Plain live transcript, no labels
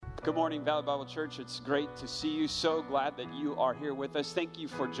Good morning, Valley Bible Church. It's great to see you. So glad that you are here with us. Thank you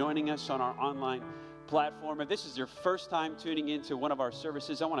for joining us on our online platform. If this is your first time tuning into one of our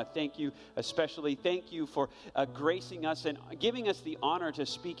services, I want to thank you especially. Thank you for gracing us and giving us the honor to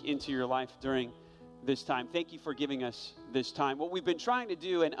speak into your life during this time. Thank you for giving us this time. What we've been trying to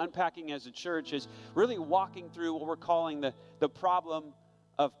do and unpacking as a church is really walking through what we're calling the problem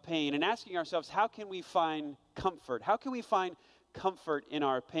of pain and asking ourselves, how can we find comfort? How can we find comfort in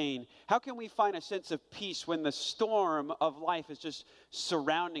our pain? How can we find a sense of peace when the storm of life is just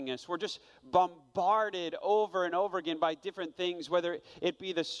surrounding us? We're just bombarded over and over again by different things, whether it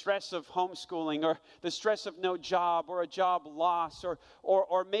be the stress of homeschooling or the stress of no job or a job loss,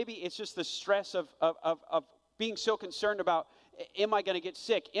 or maybe it's just the stress of being so concerned about, am I going to get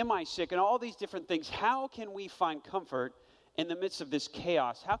sick? Am I sick? And all these different things. How can we find comfort in the midst of this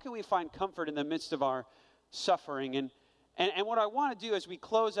chaos? How can we find comfort in the midst of our suffering? And what I want to do as we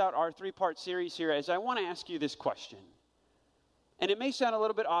close out our three-part series here is I want to ask you this question. And it may sound a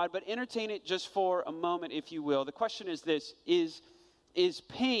little bit odd, but entertain it just for a moment, if you will. The question is this: is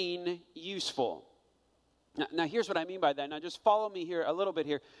pain useful? Now, here's what I mean by that. Now, just follow me here a little bit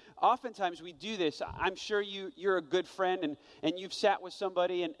here. Oftentimes we do this. I'm sure you're a good friend, and you've sat with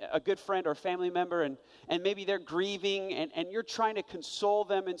somebody, and a good friend or family member, and maybe they're grieving, and you're trying to console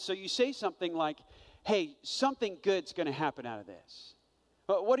them. And so you say something like, hey, something good's going to happen out of this.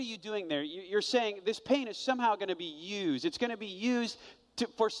 But what are you doing there? You're saying this pain is somehow going to be used. It's going to be used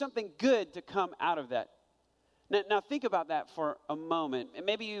for something good to come out of that. Now think about that for a moment. And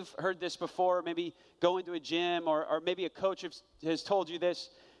maybe you've heard this before. Maybe go into a gym, or maybe a coach has told you this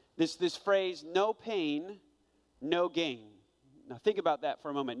phrase, no pain, no gain. Now think about that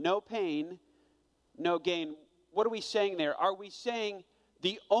for a moment. No pain, no gain. What are we saying there? Are we saying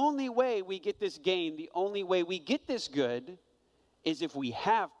the only way we get this gain, the only way we get this good, is if we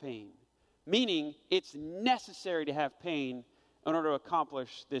have pain? Meaning, it's necessary to have pain in order to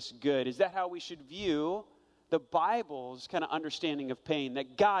accomplish this good. Is that how we should view the Bible's kind of understanding of pain?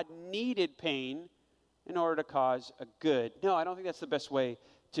 That God needed pain in order to cause a good? No, I don't think that's the best way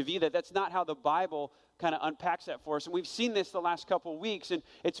to view that. That's not how the Bible kind of unpacks that for us. And we've seen this the last couple of weeks, and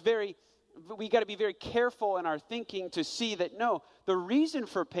we got to be very careful in our thinking to see that, no, the reason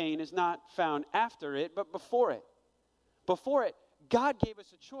for pain is not found after it, but before it. Before it, God gave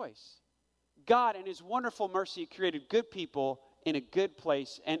us a choice. God, in his wonderful mercy, created good people in a good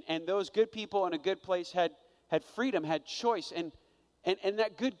place, and those good people in a good place had freedom, had choice, and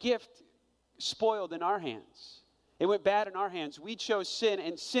that good gift spoiled in our hands. It went bad in our hands. We chose sin,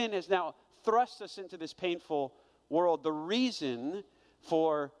 and sin has now thrust us into this painful world. The reason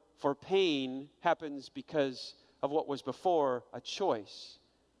for pain happens because of what was before, a choice.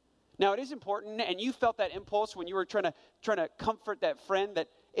 Now, it is important, and you felt that impulse when you were trying to comfort that friend, that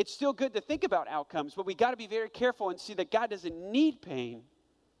it's still good to think about outcomes, but we got to be very careful and see that God doesn't need pain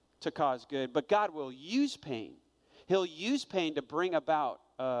to cause good, but God will use pain. He'll use pain to bring about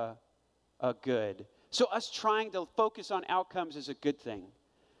a good. So us trying to focus on outcomes is a good thing.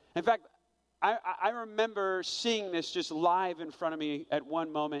 In fact, I remember seeing this just live in front of me at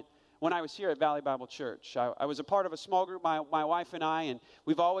one moment when I was here at Valley Bible Church. I was a part of a small group, my wife and I, and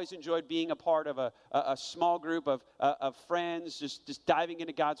we've always enjoyed being a part of a small group of friends, just diving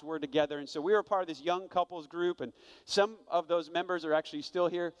into God's Word together. And so we were a part of this young couples group, and some of those members are actually still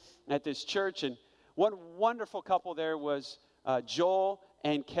here at this church. And one wonderful couple there was Joel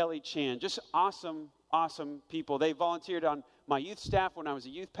and Kelly Chan. Just awesome people. They volunteered on my youth staff when I was a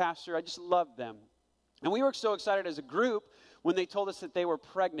youth pastor. I just loved them. And we were so excited as a group when they told us that they were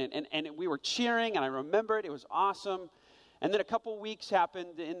pregnant. And we were cheering, and I remember it. It was awesome. And then a couple weeks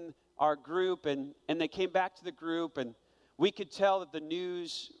happened in our group, and they came back to the group, and we could tell that the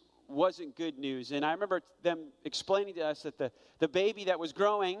news wasn't good news. And I remember them explaining to us that the baby that was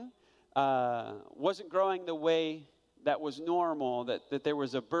growing wasn't growing the way that was normal, that there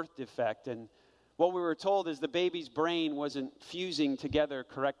was a birth defect. And what we were told is the baby's brain wasn't fusing together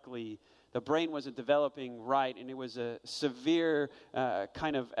correctly. The brain wasn't developing right, and it was a severe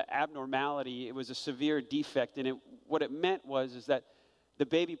kind of abnormality. It was a severe defect, and what it meant is that the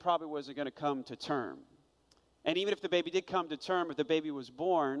baby probably wasn't going to come to term. And even if the baby did come to term, if the baby was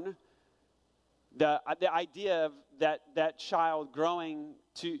born, the idea of that child growing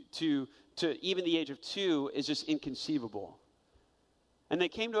to even the age of 2 is just inconceivable. And they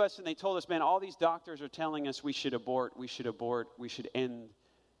came to us and they told us, man, all these doctors are telling us we should abort, we should end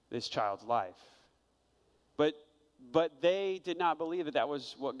this child's life. But they did not believe that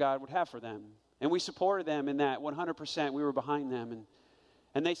was what God would have for them. And we supported them in that 100%. We were behind them.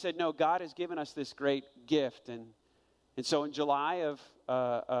 And they said, no, God has given us this great gift. And so in July of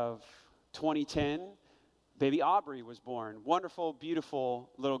of 2010, baby Aubrey was born. Wonderful, beautiful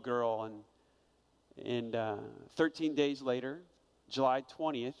little girl. And 13 days later, July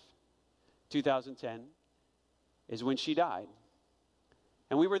 20th, 2010, is when she died.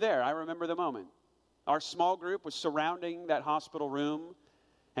 And we were there. I remember the moment. Our small group was surrounding that hospital room,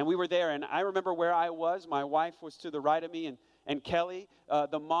 and we were there. And I remember where I was. My wife was to the right of me, and Kelly,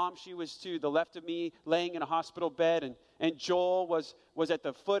 the mom, she was to the left of me, laying in a hospital bed. And Joel was at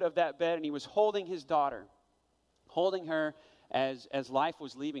the foot of that bed, and he was holding his daughter, holding her as life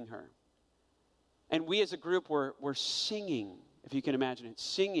was leaving her. And we as a group were singing, if you can imagine it,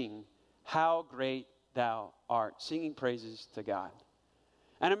 singing, "How Great Thou Art," singing praises to God.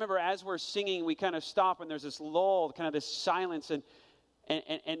 And I remember as we're singing, we kind of stop, and there's this lull, kind of this silence, and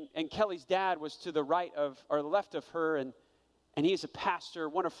Kelly's dad was to the right of, or the left of her, and he's a pastor,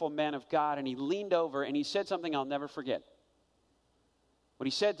 wonderful man of God, and he leaned over, and he said something I'll never forget. What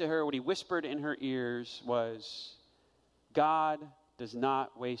he said to her, what he whispered in her ears was, "God does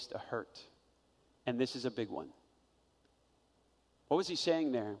not waste a hurt, and this is a big one." What was he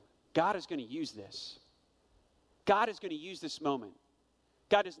saying there? God is going to use this. God is going to use this moment.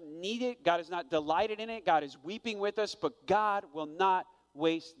 God doesn't need it. God is not delighted in it. God is weeping with us, but God will not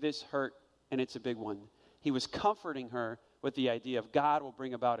waste this hurt, and it's a big one. He was comforting her with the idea of God will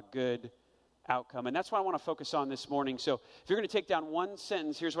bring about a good outcome. And that's what I want to focus on this morning. So if you're going to take down one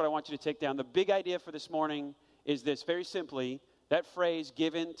sentence, here's what I want you to take down. The big idea for this morning is this. Very simply, that phrase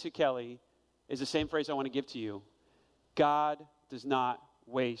given to Kelly is the same phrase I want to give to you. God does not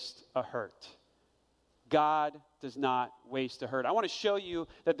waste a hurt. God does not waste a hurt. I want to show you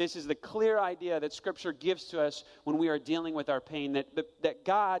that this is the clear idea that Scripture gives to us when we are dealing with our pain, that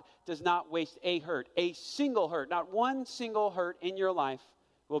God does not waste a hurt, a single hurt. Not one single hurt in your life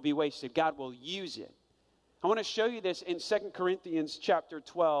will be wasted. God will use it. I want to show you this in 2 Corinthians chapter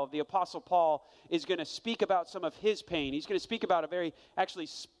 12. The Apostle Paul is going to speak about some of his pain. He's going to speak about a very actually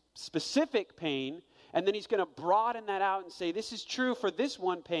specific pain, and then he's going to broaden that out and say, this is true for this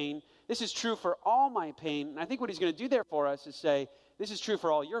one pain. This is true for all my pain. And I think what he's going to do there for us is say, this is true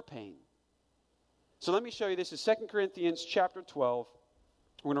for all your pain. So let me show you. This is 2 Corinthians chapter 12.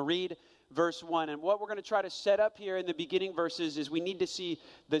 We're going to read verse 1. And what we're going to try to set up here in the beginning verses is we need to see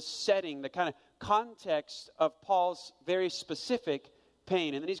the setting, the kind of context of Paul's very specific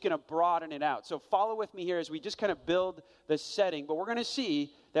pain. And then he's going to broaden it out. So follow with me here as we just kind of build the setting. But we're going to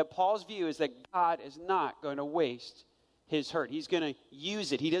see that Paul's view is that God is not going to waste his hurt. He's going to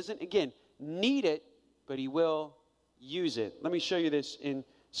use it. He doesn't, again, need it, but he will use it. Let me show you this in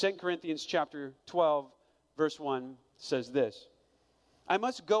 2 Corinthians chapter 12, verse 1 says this. I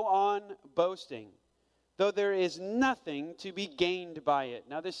must go on boasting, though there is nothing to be gained by it.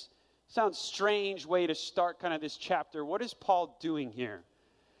 Now this sounds strange way to start kind of this chapter. What is Paul doing here?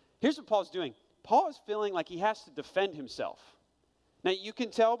 Here's what Paul's doing. Paul is feeling like he has to defend himself. Now, you can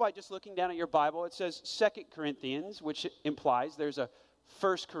tell by just looking down at your Bible, it says 2 Corinthians, which implies there's a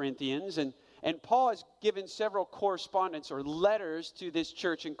 1 Corinthians. And Paul has given several correspondence or letters to this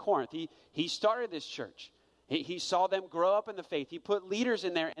church in Corinth. He started this church. He saw them grow up in the faith. He put leaders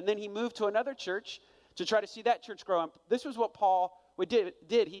in there, and then he moved to another church to try to see that church grow up. This was what Paul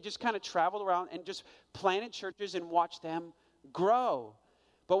did. He just kind of traveled around and just planted churches and watched them grow.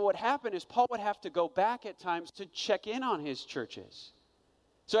 But what happened is Paul would have to go back at times to check in on his churches.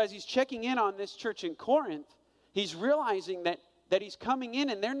 So as he's checking in on this church in Corinth, he's realizing that he's coming in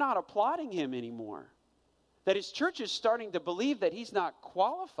and they're not applauding him anymore. That his church is starting to believe that he's not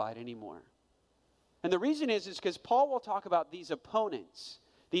qualified anymore. And the reason is because Paul will talk about these opponents,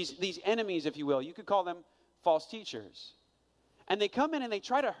 these enemies, if you will. You could call them false teachers. And they come in and they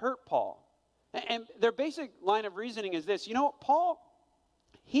try to hurt Paul. And their basic line of reasoning is this. You know what, Paul,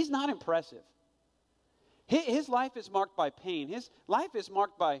 he's not impressive. His life is marked by pain. His life is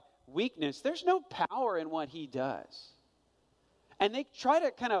marked by weakness. There's no power in what he does. And they try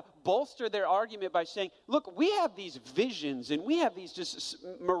to kind of bolster their argument by saying, look, we have these visions and we have these just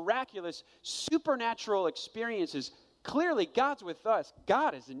miraculous, supernatural experiences. Clearly, God's with us.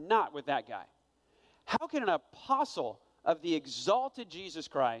 God is not with that guy. How can an apostle of the exalted Jesus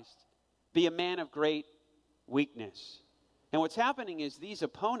Christ be a man of great weakness? And what's happening is these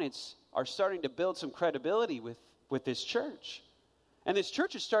opponents are starting to build some credibility with this church. And this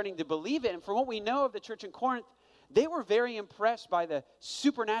church is starting to believe it. And from what we know of the church in Corinth, they were very impressed by the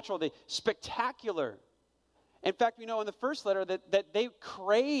supernatural, the spectacular. In fact, we know in the first letter that they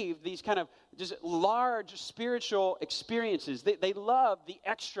craved these kind of just large spiritual experiences. They love the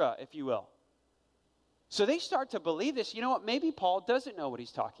extra, if you will. So they start to believe this. You know what? Maybe Paul doesn't know what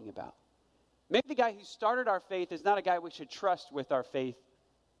he's talking about. Maybe the guy who started our faith is not a guy we should trust with our faith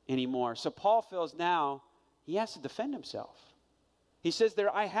anymore. So Paul feels now he has to defend himself. He says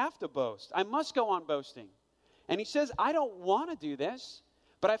there, I have to boast. I must go on boasting. And he says, I don't want to do this,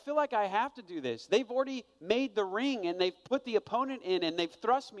 but I feel like I have to do this. They've already made the ring, and they've put the opponent in, and they've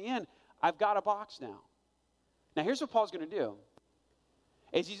thrust me in. I've got a box now. Now, here's what Paul's going to do.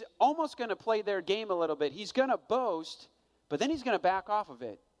 Is he's almost going to play their game a little bit. He's going to boast, but then he's going to back off of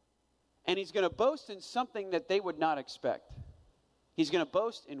it. And he's going to boast in something that they would not expect. He's going to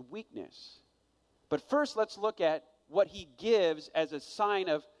boast in weakness. But first, let's look at what he gives as a sign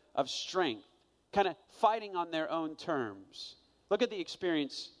of strength, kind of fighting on their own terms. Look at the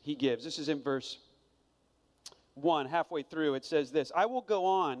experience he gives. This is in verse 1, halfway through. It says this, I will go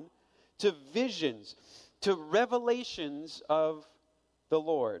on to visions, to revelations of the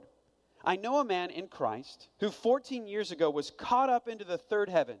Lord. I know a man in Christ who 14 years ago was caught up into the third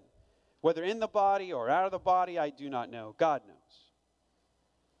heaven. Whether in the body or out of the body, I do not know. God knows.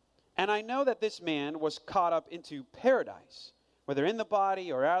 And I know that this man was caught up into paradise. Whether in the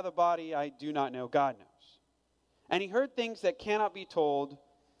body or out of the body, I do not know. God knows. And he heard things that cannot be told,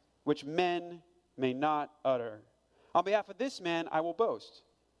 which men may not utter. On behalf of this man, I will boast.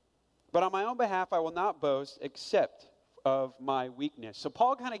 But on my own behalf, I will not boast except of my weakness. So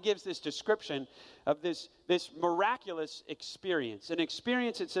Paul kind of gives this description of this miraculous experience. An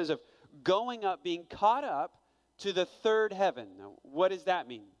experience, it says, of going up, being caught up to the third heaven. Now, what does that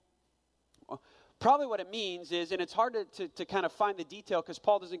mean? Well, probably what it means is, and it's hard to kind of find the detail because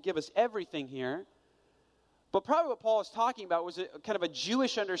Paul doesn't give us everything here, but probably what Paul is talking about was kind of a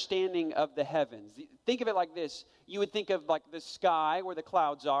Jewish understanding of the heavens. Think of it like this. You would think of like the sky where the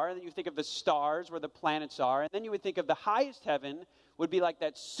clouds are, and then you think of the stars where the planets are, and then you would think of the highest heaven would be like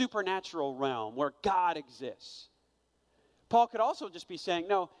that supernatural realm where God exists. Paul could also just be saying,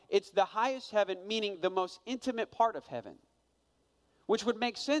 no, it's the highest heaven, meaning the most intimate part of heaven. Which would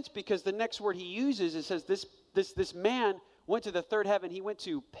make sense because the next word he uses, it says this man went to the third heaven. He went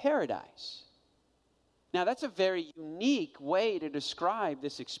to paradise. Now, that's a very unique way to describe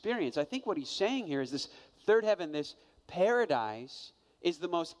this experience. I think what he's saying here is this third heaven, this paradise, is the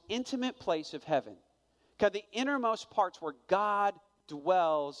most intimate place of heaven. Because the innermost parts where God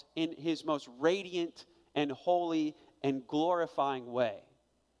dwells in his most radiant and holy and glorifying way.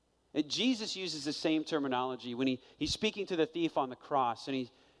 And Jesus uses the same terminology when he's speaking to the thief on the cross. And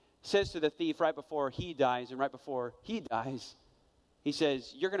he says to the thief right before he dies and right before he dies, he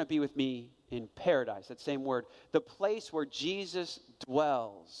says, you're going to be with me in paradise. That same word. The place where Jesus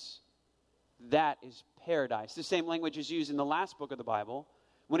dwells, that is paradise. The same language is used in the last book of the Bible.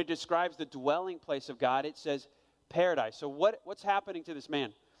 When it describes the dwelling place of God, it says paradise. So what's happening to this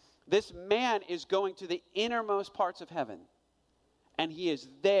man? This man is going to the innermost parts of heaven. And he is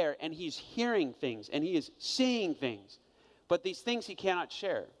there, and he's hearing things, and he is seeing things. But these things he cannot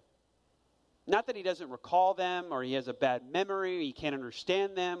share. Not that he doesn't recall them, or he has a bad memory, or he can't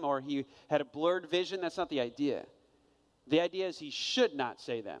understand them, or he had a blurred vision. That's not the idea. The idea is he should not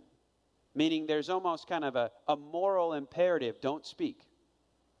say them. Meaning there's almost kind of a moral imperative. Don't speak.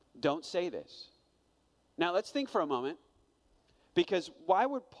 Don't say this. Now let's think for a moment. Because why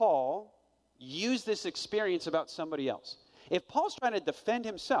would Paul use this experience about somebody else? If Paul's trying to defend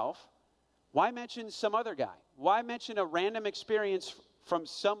himself, why mention some other guy? Why mention a random experience from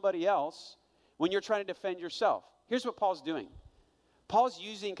somebody else when you're trying to defend yourself? Here's what Paul's doing. Paul's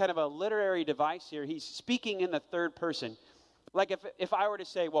using kind of a literary device here. He's speaking in the third person. Like if I were to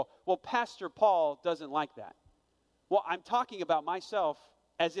say, well, Pastor Paul doesn't like that. Well, I'm talking about myself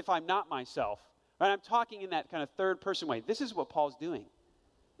as if I'm not myself. Right? I'm talking in that kind of third person way. This is what Paul's doing.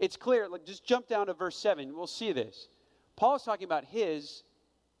 It's clear. Just jump down to verse 7. We'll see this. Paul is talking about his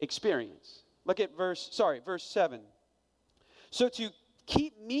experience. Look at verse 7. So to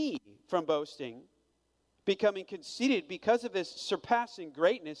keep me from boasting, becoming conceited because of this surpassing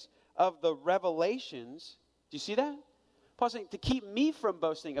greatness of the revelations. Do you see that? Paul's saying to keep me from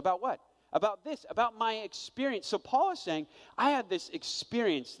boasting about what? About this, about my experience. So Paul is saying, I had this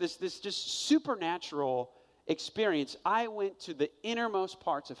experience, this just supernatural experience. I went to the innermost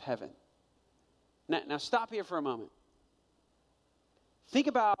parts of heaven. Now stop here for a moment. Think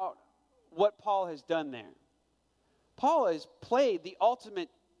about what Paul has done there. Paul has played the ultimate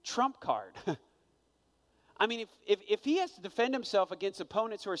trump card. I mean, if he has to defend himself against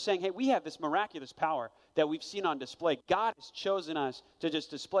opponents who are saying, hey, we have this miraculous power that we've seen on display. God has chosen us to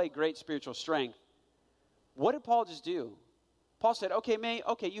just display great spiritual strength. What did Paul just do? Paul said,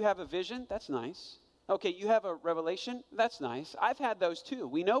 okay, you have a vision. That's nice. Okay, you have a revelation. That's nice. I've had those too.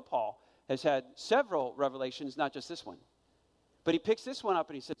 We know Paul has had several revelations, not just this one. But he picks this one up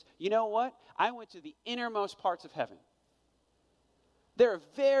and he says, you know what? I went to the innermost parts of heaven. There are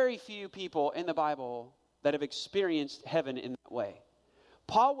very few people in the Bible that have experienced heaven in that way.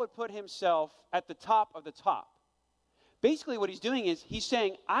 Paul would put himself at the top of the top. Basically what he's doing is he's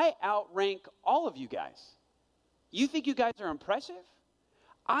saying, I outrank all of you guys. You think you guys are impressive?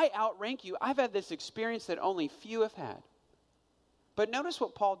 I outrank you. I've had this experience that only few have had. But notice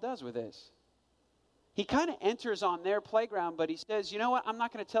what Paul does with this. He kind of enters on their playground, but he says, you know what? I'm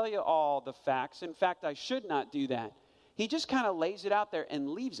not going to tell you all the facts. In fact, I should not do that. He just kind of lays it out there and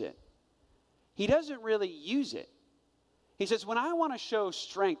leaves it. He doesn't really use it. He says, when I want to show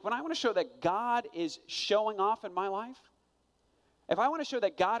strength, when I want to show that God is showing off in my life, if I want to show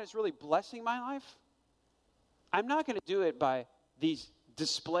that God is really blessing my life, I'm not going to do it by these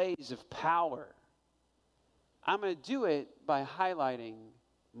displays of power. I'm going to do it by highlighting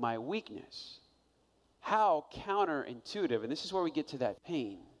my weakness. How counterintuitive, and this is where we get to that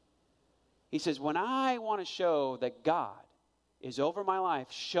pain. He says, when I want to show that God is over my life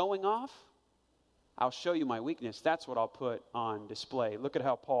showing off, I'll show you my weakness. That's what I'll put on display. Look at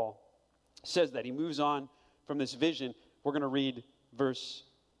how Paul says that. He moves on from this vision. We're going to read verse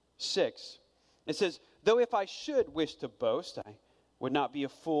 6. It says, though if I should wish to boast, I would not be a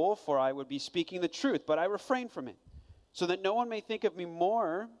fool, for I would be speaking the truth, but I refrain from it, so that no one may think of me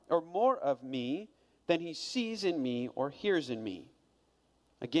more of me than he sees in me or hears in me.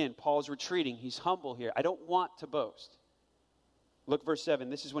 Again, Paul's retreating. He's humble here. I don't want to boast. Look, verse 7.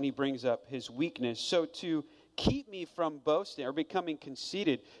 This is when he brings up his weakness. So to keep me from boasting or becoming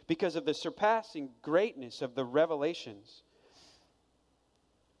conceited because of the surpassing greatness of the revelations,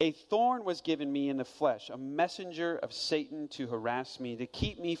 a thorn was given me in the flesh, a messenger of Satan to harass me, to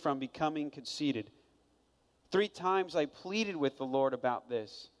keep me from becoming conceited. 3 times I pleaded with the Lord about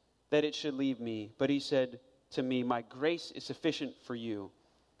this, that it should leave me. But he said to me, my grace is sufficient for you,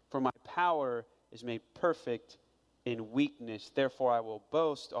 for my power is made perfect in weakness. Therefore I will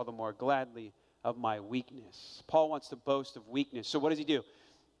boast all the more gladly of my weakness. Paul wants to boast of weakness. So what does he do?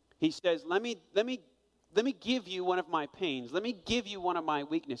 He says, let me give you one of my pains. Let me give you one of my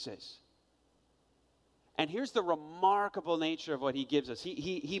weaknesses. And here's the remarkable nature of what he gives us.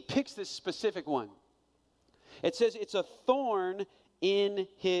 He picks this specific one. It says it's a thorn in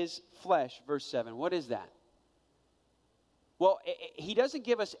his flesh, verse 7. What is that? Well, he doesn't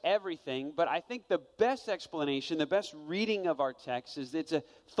give us everything, but I think the best explanation, the best reading of our text is it's a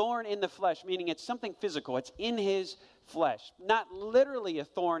thorn in the flesh, meaning it's something physical. It's in his flesh. Not literally a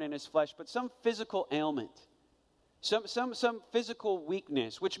thorn in his flesh, but some physical ailment. Some physical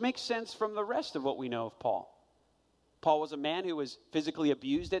weakness, which makes sense from the rest of what we know of Paul. Paul was a man who was physically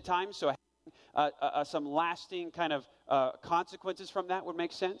abused at times, so some lasting kind of consequences from that would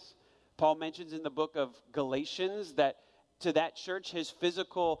make sense. Paul mentions in the book of Galatians that to that church, his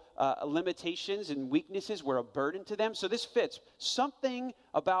physical limitations and weaknesses were a burden to them. So this fits. Something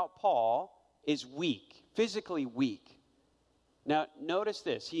about Paul is weak, physically weak. Now, notice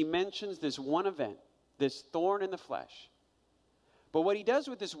this. He mentions this one event, this thorn in the flesh. But what he does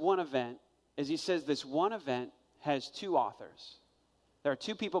with this one event is he says this one event has 2 authors. There are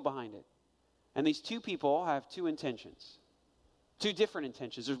 2 people behind it. And these 2 people have 2 intentions, 2 different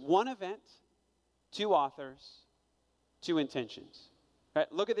intentions. There's one event, 2 authors, 2 intentions. All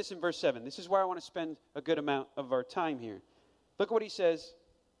right, look at this in verse 7. This is where I want to spend a good amount of our time here. Look at what he says,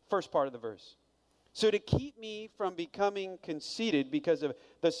 first part of the verse. So to keep me from becoming conceited because of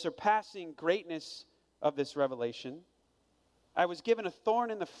the surpassing greatness of this revelation, I was given a thorn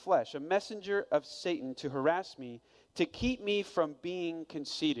in the flesh, a messenger of Satan to harass me, to keep me from being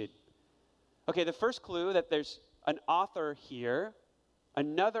conceited. Okay, the first clue that there's an author here,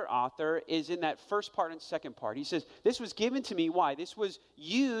 another author, is in that first part and second part. He says, this was given to me. Why? This was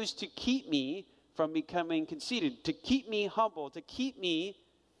used to keep me from becoming conceited, to keep me humble, to keep me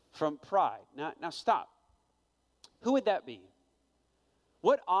from pride. Now stop. Who would that be?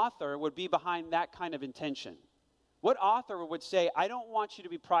 What author would be behind that kind of intention? What author would say, I don't want you to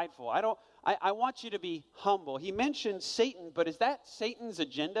be prideful. I want you to be humble. He mentioned Satan, but is that Satan's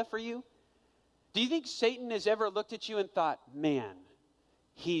agenda for you? Do you think Satan has ever looked at you and thought, man,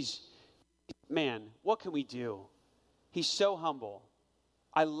 what can we do? He's so humble.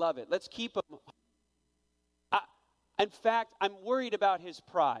 I love it. Let's keep him. In fact, I'm worried about his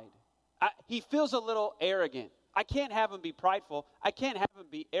pride. He feels a little arrogant. I can't have him be prideful. I can't have him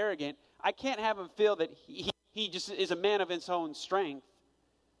be arrogant. I can't have him feel that he just is a man of his own strength.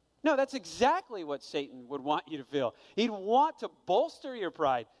 No, that's exactly what Satan would want you to feel. He'd want to bolster your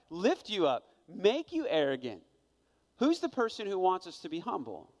pride, lift you up, make you arrogant. Who's the person who wants us to be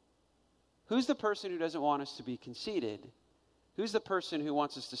humble? Who's the person who doesn't want us to be conceited? Who's the person who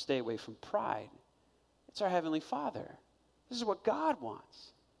wants us to stay away from pride? It's our Heavenly Father. This is what God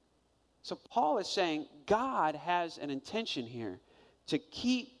wants. So Paul is saying God has an intention here to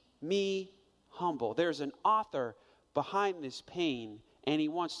keep me humble. There's an author behind this pain, and he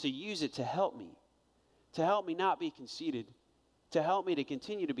wants to use it to help me not be conceited, to help me to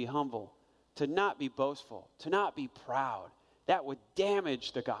continue to be humble, to not be boastful, to not be proud. That would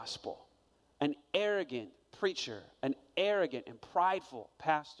damage the gospel. An arrogant preacher, an arrogant and prideful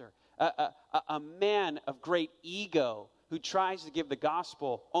pastor, a man of great ego who tries to give the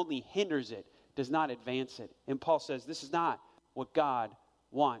gospel only hinders it, does not advance it. And Paul says this is not what God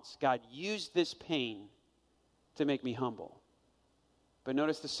wants. God used this pain to make me humble. But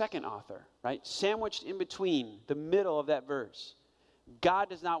notice the second author, right? Sandwiched in between the middle of that verse. God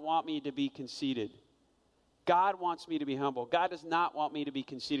does not want me to be conceited. God wants me to be humble. God does not want me to be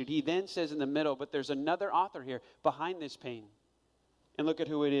conceited. He then says in the middle, but there's another author here behind this pain. And look at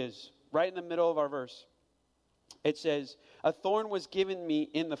who it is. Right in the middle of our verse. It says, a thorn was given me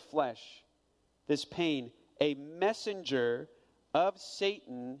in the flesh, this pain, a messenger of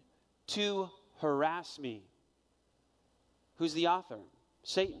Satan to harass me. Who's the author?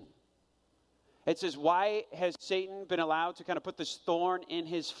 Satan. It says, why has Satan been allowed to kind of put this thorn in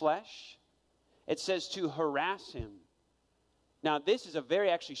his flesh? It says to harass him. Now, this is a very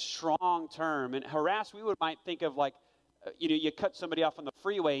actually strong term. And harass, might think of like, you cut somebody off on the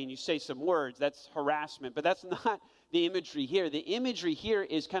freeway and you say some words. That's harassment. But that's not the imagery here. The imagery here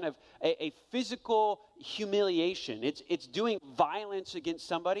is kind of a physical humiliation. It's doing violence against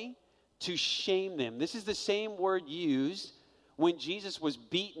somebody to shame them. This is the same word used when Jesus was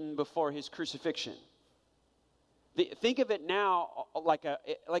beaten before his crucifixion. Think of it now like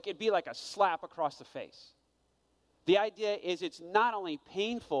it'd be like a slap across the face. The idea is it's not only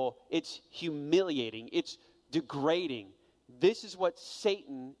painful, it's humiliating, it's degrading. This is what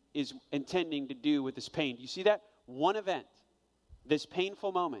Satan is intending to do with this pain. Do you see that? One event, this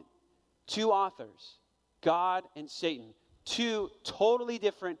painful moment, two authors, God and Satan, two totally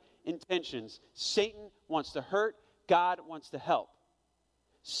different intentions. Satan wants to hurt, God wants to help.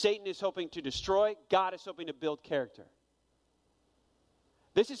 Satan is hoping to destroy, God is hoping to build character.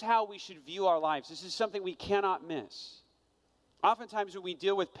 This is how we should view our lives. This is something we cannot miss. Oftentimes when we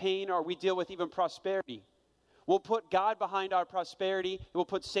deal with pain or we deal with even prosperity, we'll put God behind our prosperity, and we'll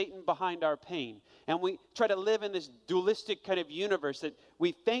put Satan behind our pain. And we try to live in this dualistic kind of universe that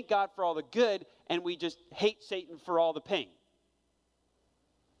we thank God for all the good and we just hate Satan for all the pain.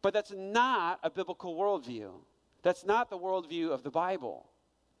 But that's not a biblical worldview. That's not the worldview of the Bible.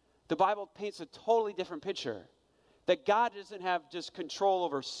 The Bible paints a totally different picture. That God doesn't have just control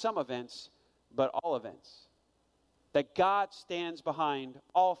over some events, but all events. That God stands behind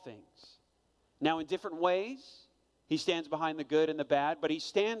all things. Now, in different ways, he stands behind the good and the bad, but he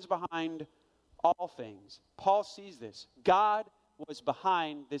stands behind all things. Paul sees this. God was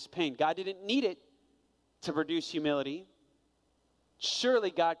behind this pain. God didn't need it to produce humility.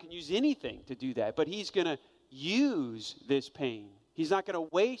 Surely God can use anything to do that, but he's going to use this pain. He's not going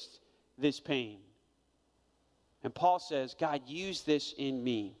to waste this pain. And Paul says, God used this in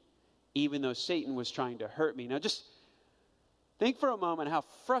me, even though Satan was trying to hurt me. Now just think for a moment how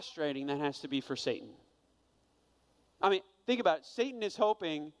frustrating that has to be for Satan. I mean, think about it. Satan is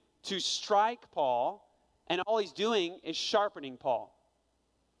hoping to strike Paul, and all he's doing is sharpening Paul.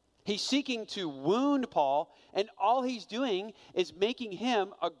 He's seeking to wound Paul, and all he's doing is making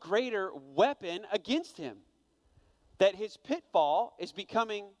him a greater weapon against him. That his pitfall is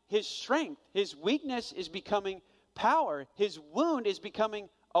becoming his strength. His weakness is becoming power. His wound is becoming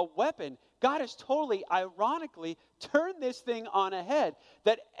a weapon. God has totally, ironically, turned this thing on a head.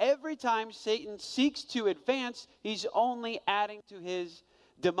 That every time Satan seeks to advance, he's only adding to his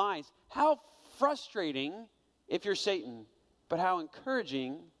demise. How frustrating if you're Satan, but how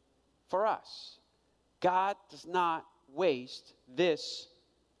encouraging for us. God does not waste this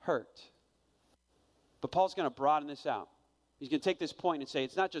hurt. But Paul's going to broaden this out. He's going to take this point and say,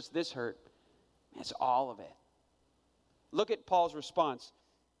 it's not just this hurt, it's all of it. Look at Paul's response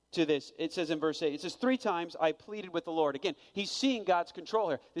to this. It says in verse 8, it says, 3 times I pleaded with the Lord. Again, he's seeing God's control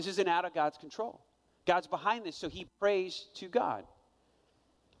here. This isn't out of God's control. God's behind this, so he prays to God.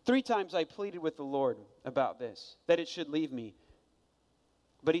 3 times I pleaded with the Lord about this, that it should leave me.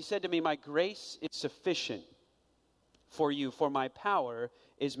 But he said to me, my grace is sufficient for you, for my power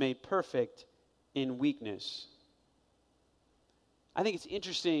is made perfect in weakness. I think it's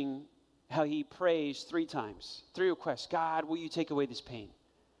interesting how he prays 3 times, 3 requests. God, will you take away this pain?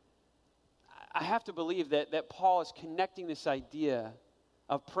 I have to believe that Paul is connecting this idea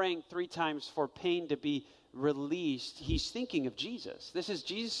of praying 3 times for pain to be released, he's thinking of Jesus. This is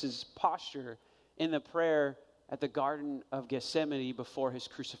Jesus' posture in the prayer at the Garden of Gethsemane before his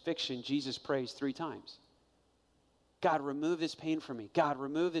crucifixion. Jesus prays 3 times. God, remove this pain from me. God,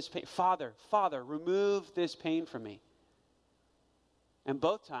 remove this pain. Father, remove this pain from me. And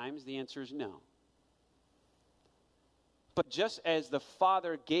both times the answer is no. But just as the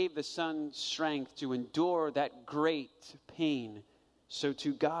Father gave the Son strength to endure that great pain, so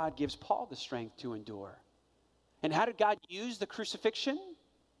too God gives Paul the strength to endure. And how did God use the crucifixion?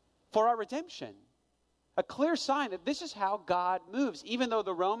 For our redemption. A clear sign that this is how God moves, even though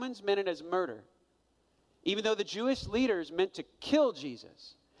the Romans meant it as murder. Even though the Jewish leaders meant to kill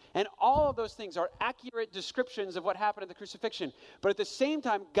Jesus. And all of those things are accurate descriptions of what happened at the crucifixion. But at the same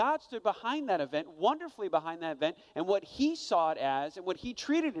time, God stood behind that event, wonderfully behind that event, and what he saw it as, and what he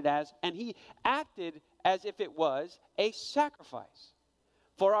treated it as, and he acted as if it was a sacrifice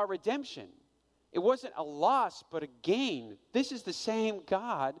for our redemption. It wasn't a loss, but a gain. This is the same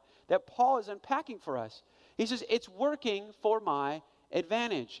God that Paul is unpacking for us. He says, it's working for my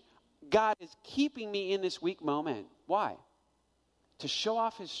advantage. God is keeping me in this weak moment. Why? To show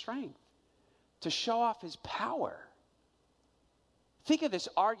off his strength, to show off his power. Think of this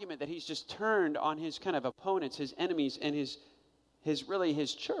argument that he's just turned on his kind of opponents, his enemies, and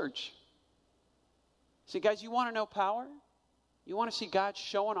his church. See, guys, you want to know power? You want to see God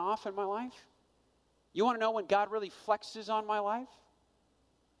showing off in my life? You want to know when God really flexes on my life?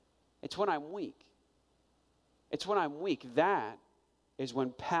 It's when I'm weak. It's when I'm weak. That is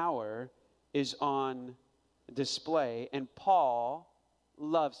when power is on display, and Paul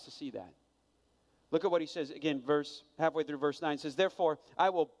loves to see that. Look at what he says again, halfway through verse 9. It says, therefore, I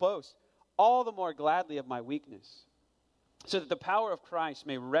will boast all the more gladly of my weakness, so that the power of Christ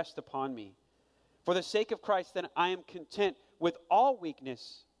may rest upon me. For the sake of Christ, then, I am content with all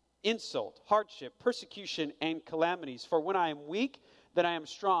weakness, insult, hardship, persecution, and calamities. For when I am weak, then I am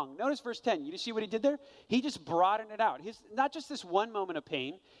strong. Notice verse 10. You see what he did there? He just broadened it out. Not just this one moment of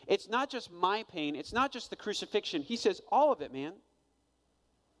pain. It's not just my pain. It's not just the crucifixion. He says, all of it, man.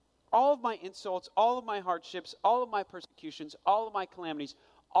 All of my insults, all of my hardships, all of my persecutions, all of my calamities,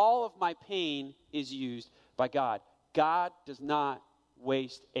 all of my pain is used by God. God does not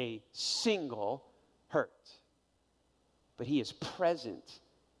waste a single hurt. But he is present,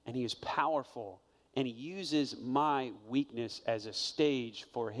 and he is powerful, and he uses my weakness as a stage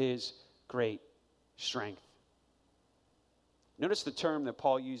for his great strength. Notice the term that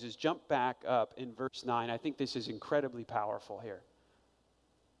Paul uses. Jump back up in verse 9. I think this is incredibly powerful here.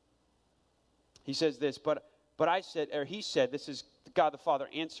 He says this, he said, this is God the Father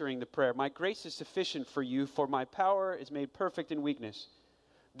answering the prayer, my grace is sufficient for you, for my power is made perfect in weakness.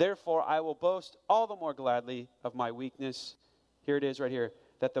 Therefore, I will boast all the more gladly of my weakness. Here it is right here.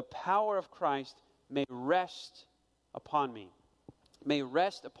 That the power of Christ may rest upon me. May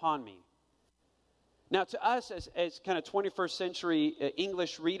rest upon me. Now, to us as kind of 21st century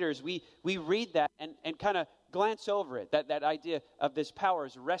English readers, we read that and kind of glance over it. That idea of this power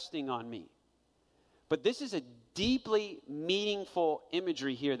is resting on me. But this is a deeply meaningful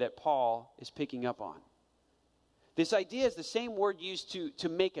imagery here that Paul is picking up on. This idea is the same word used to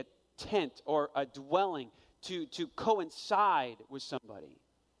make a tent or a dwelling, to coincide with somebody.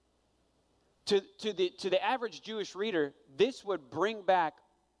 To the average Jewish reader, this would bring back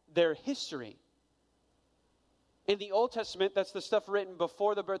their history. In the Old Testament, that's the stuff written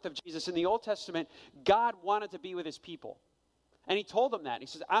before the birth of Jesus. In the Old Testament, God wanted to be with his people. And he told them that. He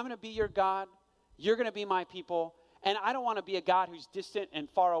says, I'm going to be your God. You're going to be my people. And I don't want to be a God who's distant and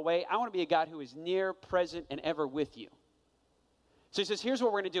far away. I want to be a God who is near, present, and ever with you. So he says, here's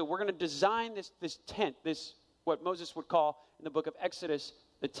what we're going to do. We're going to design this tent, this what Moses would call in the book of Exodus,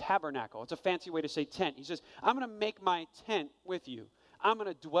 the tabernacle. It's a fancy way to say tent. He says, I'm going to make my tent with you. I'm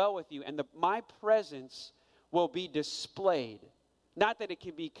going to dwell with you. And my presence will be displayed. Not that it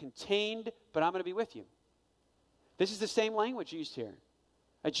can be contained, but I'm going to be with you. This is the same language used here.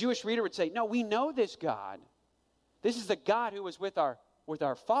 A Jewish reader would say, no, we know this God. This is the God who was with our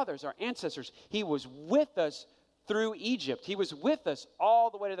fathers, our ancestors. He was with us through Egypt. He was with us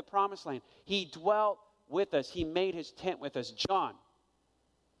all the way to the promised land. He dwelt with us. He made his tent with us. John,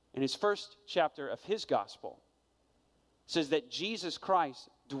 in his first chapter of his gospel, says that Jesus Christ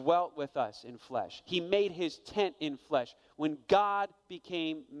dwelt with us in flesh. He made his tent in flesh. When God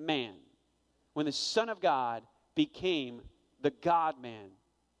became man, when the Son of God became the God-man,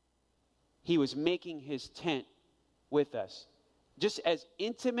 he was making his tent with us. Just as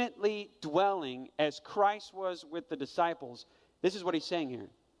intimately dwelling as Christ was with the disciples, this is what he's saying here.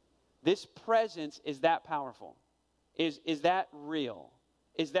 This presence is that powerful, is that real,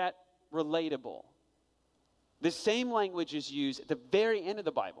 is that relatable. The same language is used at the very end of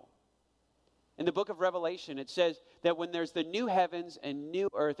the Bible. In the book of Revelation, it says that when there's the new heavens and new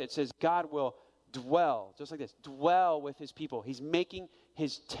earth, it says God will dwell, just like this, dwell with his people. He's making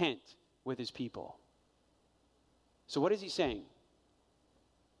his tent with his people. So what is he saying?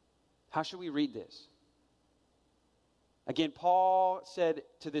 How should we read this? Again, Paul said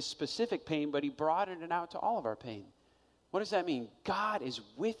to this specific pain, but he broadened it out to all of our pain. What does that mean? God is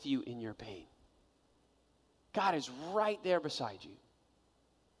with you in your pain. God is right there beside you.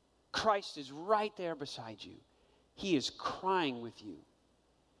 Christ is right there beside you. He is crying with you.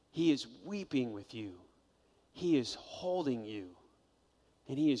 He is weeping with you. He is holding you.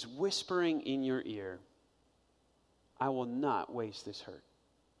 And he is whispering in your ear, I will not waste this hurt.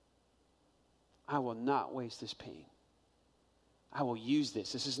 I will not waste this pain. I will use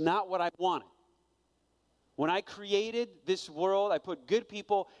this. This is not what I wanted. When I created this world, I put good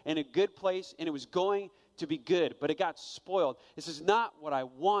people in a good place, and it was going to be good, but it got spoiled. This is not what I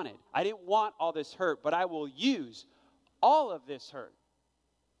wanted. I didn't want all this hurt, but I will use all of this hurt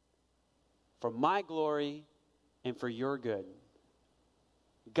for my glory and for your good.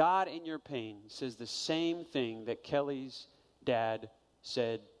 God in your pain says the same thing that Kelly's dad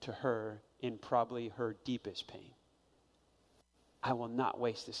said to her in probably her deepest pain. I will not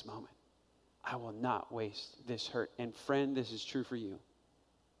waste this moment. I will not waste this hurt. And friend, this is true for you.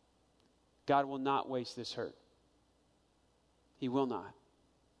 God will not waste this hurt. He will not.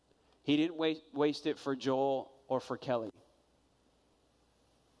 He didn't waste it for Joel or for Kelly.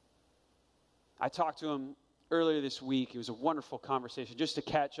 I talked to him earlier this week. It was a wonderful conversation just to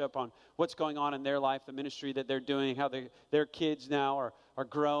catch up on what's going on in their life, the ministry that they're doing, how their kids now are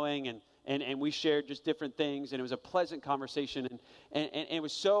growing, and we shared just different things, and it was a pleasant conversation, and it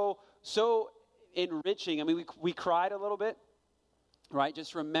was so enriching. I mean, we cried a little bit, right?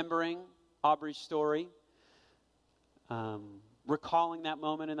 Just remembering Aubrey's story, recalling that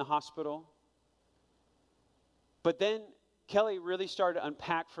moment in the hospital. But then Kelly really started to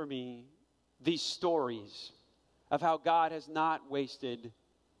unpack for me these stories of how God has not wasted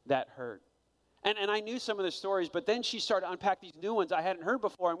that hurt. And I knew some of the stories, but then she started to unpack these new ones I hadn't heard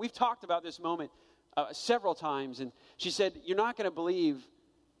before. And we've talked about this moment several times. And she said, you're not going to believe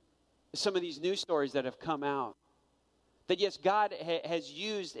some of these new stories that have come out. That yes, God has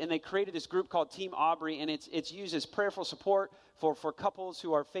used, and they created this group called Team Aubrey, and it's used as prayerful support for couples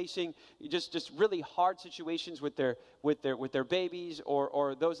who are facing just really hard situations with their babies,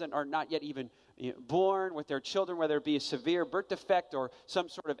 or those that are not yet even born, with their children, whether it be a severe birth defect or some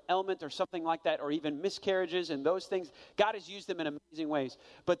sort of ailment or something like that, or even miscarriages and those things. God has used them in amazing ways.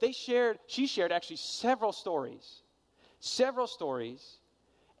 But she shared actually several stories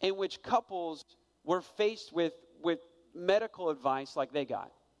in which couples were faced with medical advice like they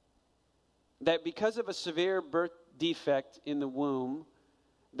got. That because of a severe birth defect in the womb,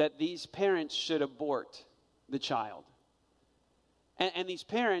 that these parents should abort the child. And these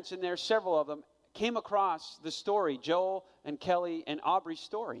parents, and there are several of them, came across the story, Joel and Kelly and Aubrey's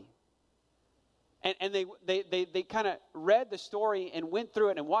story. And they kind of read the story and went through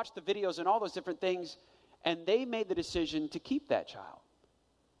it and watched the videos and all those different things, and they made the decision to keep that child.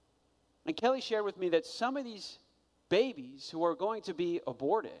 And Kelly shared with me that some of these babies who are going to be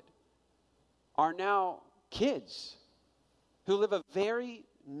aborted are now kids who live a very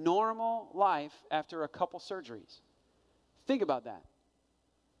normal life after a couple surgeries. Think about that.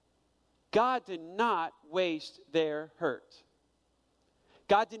 God did not waste their hurt.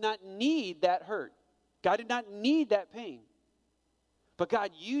 God did not need that hurt. God did not need that pain. But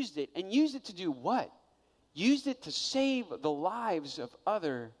God used it, and used it to do what? Used it to save the lives of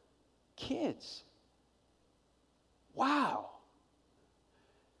other kids. Wow.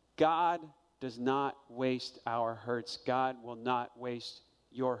 God does not waste our hurts. God will not waste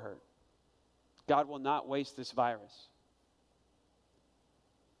your hurt. God will not waste this virus.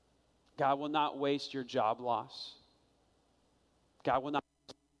 God will not waste your job loss. God will not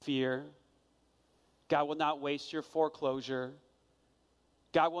waste fear. God will not waste your foreclosure.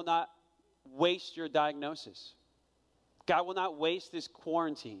 God will not waste your diagnosis. God will not waste this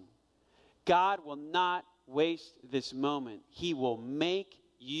quarantine. God will not waste this moment. He will make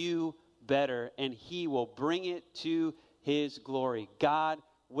you better, and he will bring it to his glory. God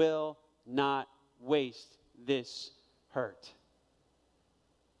will not waste this hurt.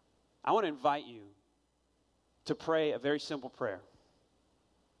 I want to invite you to pray a very simple prayer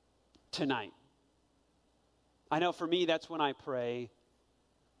tonight. I know for me, that's when I pray.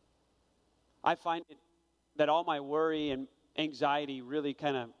 I find it that all my worry and anxiety really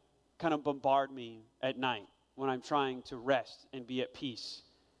kind of bombard me at night when I'm trying to rest and be at peace.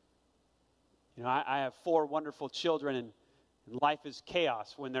 You know, I have 4 wonderful children, and life is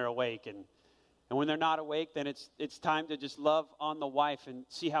chaos when they're awake. And when they're not awake, then it's time to just love on the wife and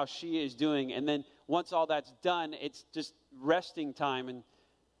see how she is doing. And then once all that's done, it's just resting time.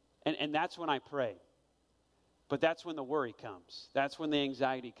 And that's when I pray. But that's when the worry comes. That's when the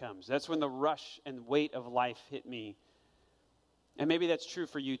anxiety comes. That's when the rush and weight of life hit me. And maybe that's true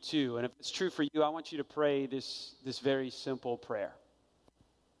for you too. And if it's true for you, I want you to pray this very simple prayer.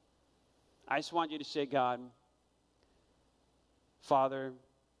 I just want you to say, God, Father,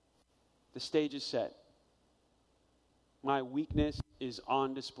 the stage is set. My weakness is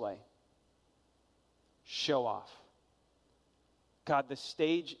on display. Show off. God, the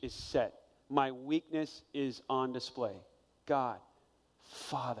stage is set. My weakness is on display. God,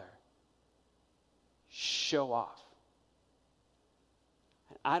 Father, show off.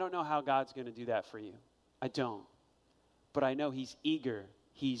 I don't know how God's going to do that for you. I don't. But I know He's eager.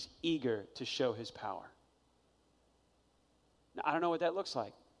 He's eager to show His power. Now, I don't know what that looks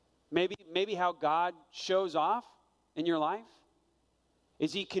like. Maybe how God shows off in your life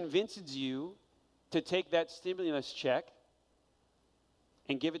is He convinces you to take that stimulus check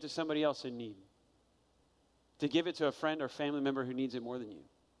and give it to somebody else in need. To give it to a friend or family member who needs it more than you.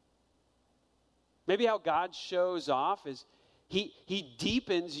 Maybe how God shows off is He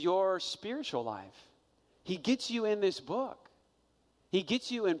deepens your spiritual life. He gets you in this book. He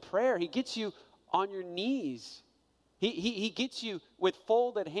gets you in prayer. He gets you on your knees. He gets you with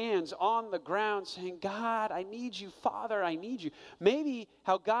folded hands on the ground saying, God, I need you. Father, I need you. Maybe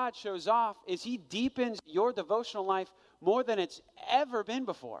how God shows off is He deepens your devotional life more than it's ever been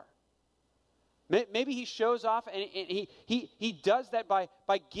before. Maybe He shows off and he does that by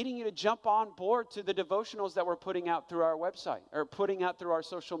getting you to jump on board to the devotionals that we're putting out through our website or putting out through our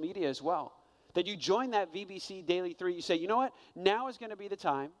social media as well. That you join that VBC Daily 3. You say, you know what? Now is going to be the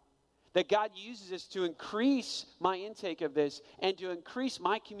time that God uses this to increase my intake of this and to increase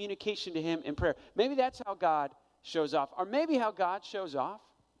my communication to Him in prayer. Maybe that's how God shows off. Or maybe how God shows off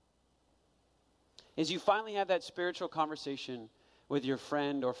is you finally have that spiritual conversation with your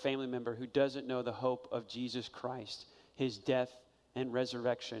friend or family member who doesn't know the hope of Jesus Christ, His death and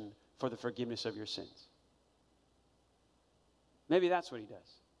resurrection for the forgiveness of your sins. Maybe that's what He does.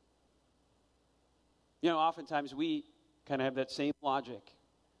 You know, oftentimes we kind of have that same logic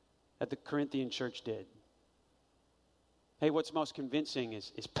that the Corinthian church did. Hey, what's most convincing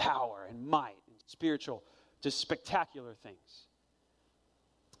is power and might and spiritual, just spectacular things.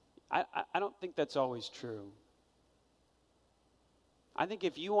 I don't think that's always true. I think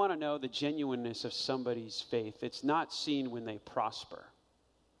if you want to know the genuineness of somebody's faith, it's not seen when they prosper,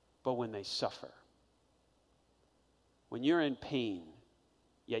 but when they suffer. When you're in pain,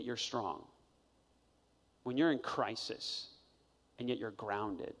 yet you're strong. When you're in crisis, and yet you're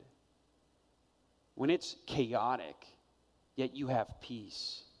grounded. When it's chaotic, yet you have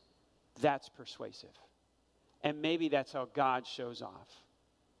peace. That's persuasive. And maybe that's how God shows off.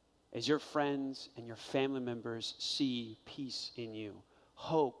 As your friends and your family members see peace in you,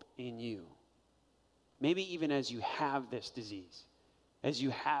 hope in you. Maybe even as you have this disease, as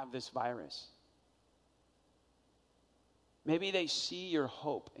you have this virus. Maybe they see your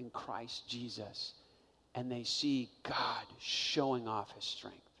hope in Christ Jesus, and they see God showing off His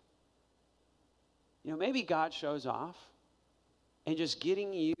strength. You know, maybe God shows off and just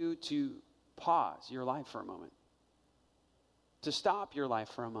getting you to pause your life for a moment. To stop your life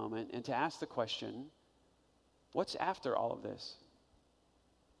for a moment and to ask the question, what's after all of this?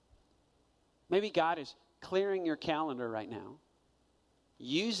 Maybe God is clearing your calendar right now,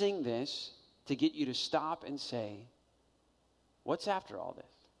 using this to get you to stop and say, what's after all this?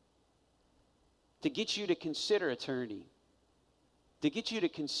 To get you to consider eternity. To get you to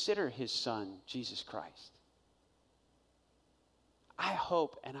consider His Son, Jesus Christ. I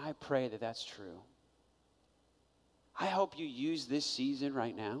hope and I pray that that's true. I hope you use this season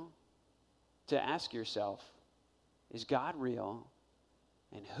right now to ask yourself, is God real?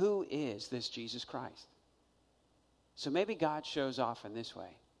 And who is this Jesus Christ? So maybe God shows off in this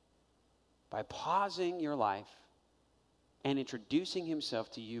way. By pausing your life and introducing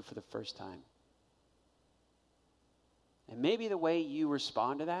Himself to you for the first time. And maybe the way you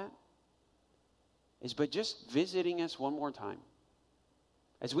respond to that is by just visiting us one more time.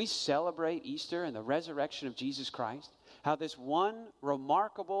 As we celebrate Easter and the resurrection of Jesus Christ, how this one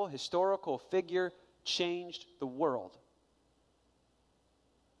remarkable historical figure changed the world.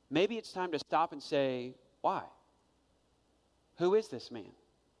 Maybe it's time to stop and say, why? Who is this man?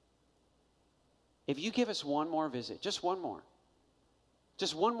 If you give us one more visit, just one more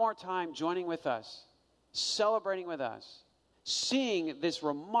time joining with us, celebrating with us, seeing this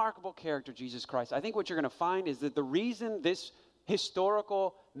remarkable character, Jesus Christ, I think what you're going to find is that the reason this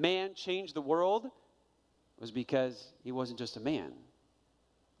historical man changed the world was because he wasn't just a man.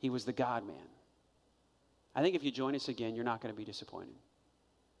 He was the God-man. I think if you join us again, you're not going to be disappointed.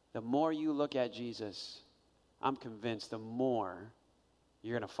 The more you look at Jesus, I'm convinced the more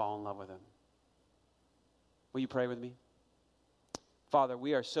you're going to fall in love with him. Will you pray with me? Father,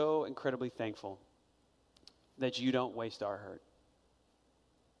 we are so incredibly thankful that you don't waste our hurt.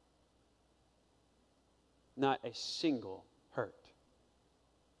 Not a single hurt.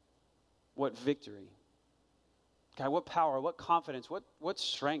 What victory. God, what power, what confidence, what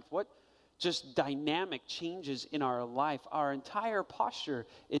strength, what just dynamic changes in our life. Our entire posture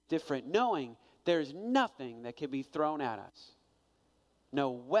is different, knowing there's nothing that can be thrown at us.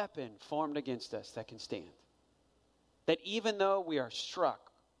 No weapon formed against us that can stand. That even though we are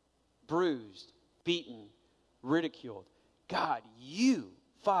struck, bruised, beaten, ridiculed, God, you,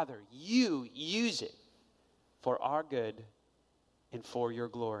 Father, you use it for our good and for your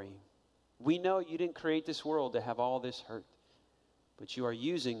glory. We know you didn't create this world to have all this hurt, but you are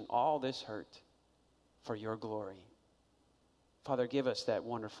using all this hurt for your glory. Father, give us that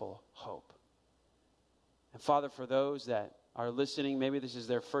wonderful hope. And Father, for those that are listening, maybe this is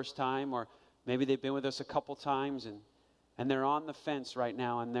their first time, or maybe they've been with us a couple times, and they're on the fence right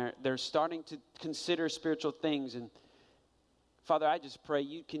now, and they're starting to consider spiritual things. And Father, I just pray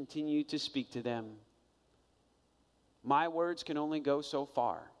you continue to speak to them. My words can only go so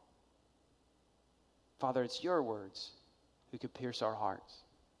far. Father, it's your words who could pierce our hearts,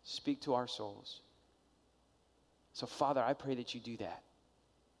 speak to our souls. So, Father, I pray that you do that.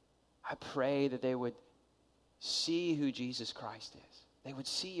 I pray that they would see who Jesus Christ is. They would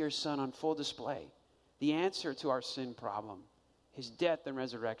see your Son on full display, the answer to our sin problem, his death and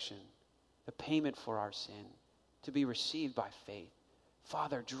resurrection, the payment for our sin, to be received by faith.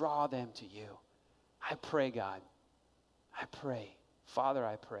 Father, draw them to you. I pray, God, I pray, Father,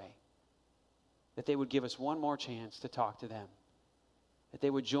 I pray that they would give us one more chance to talk to them, that they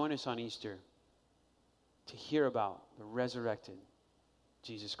would join us on Easter to hear about the resurrected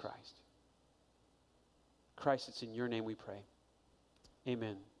Jesus Christ. Christ, it's in your name we pray.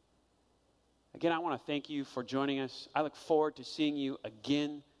 Amen. Again, I want to thank you for joining us. I look forward to seeing you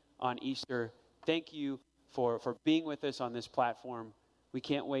again on Easter. Thank you for being with us on this platform. We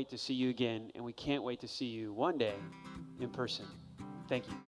can't wait to see you again, and we can't wait to see you one day in person. Thank you.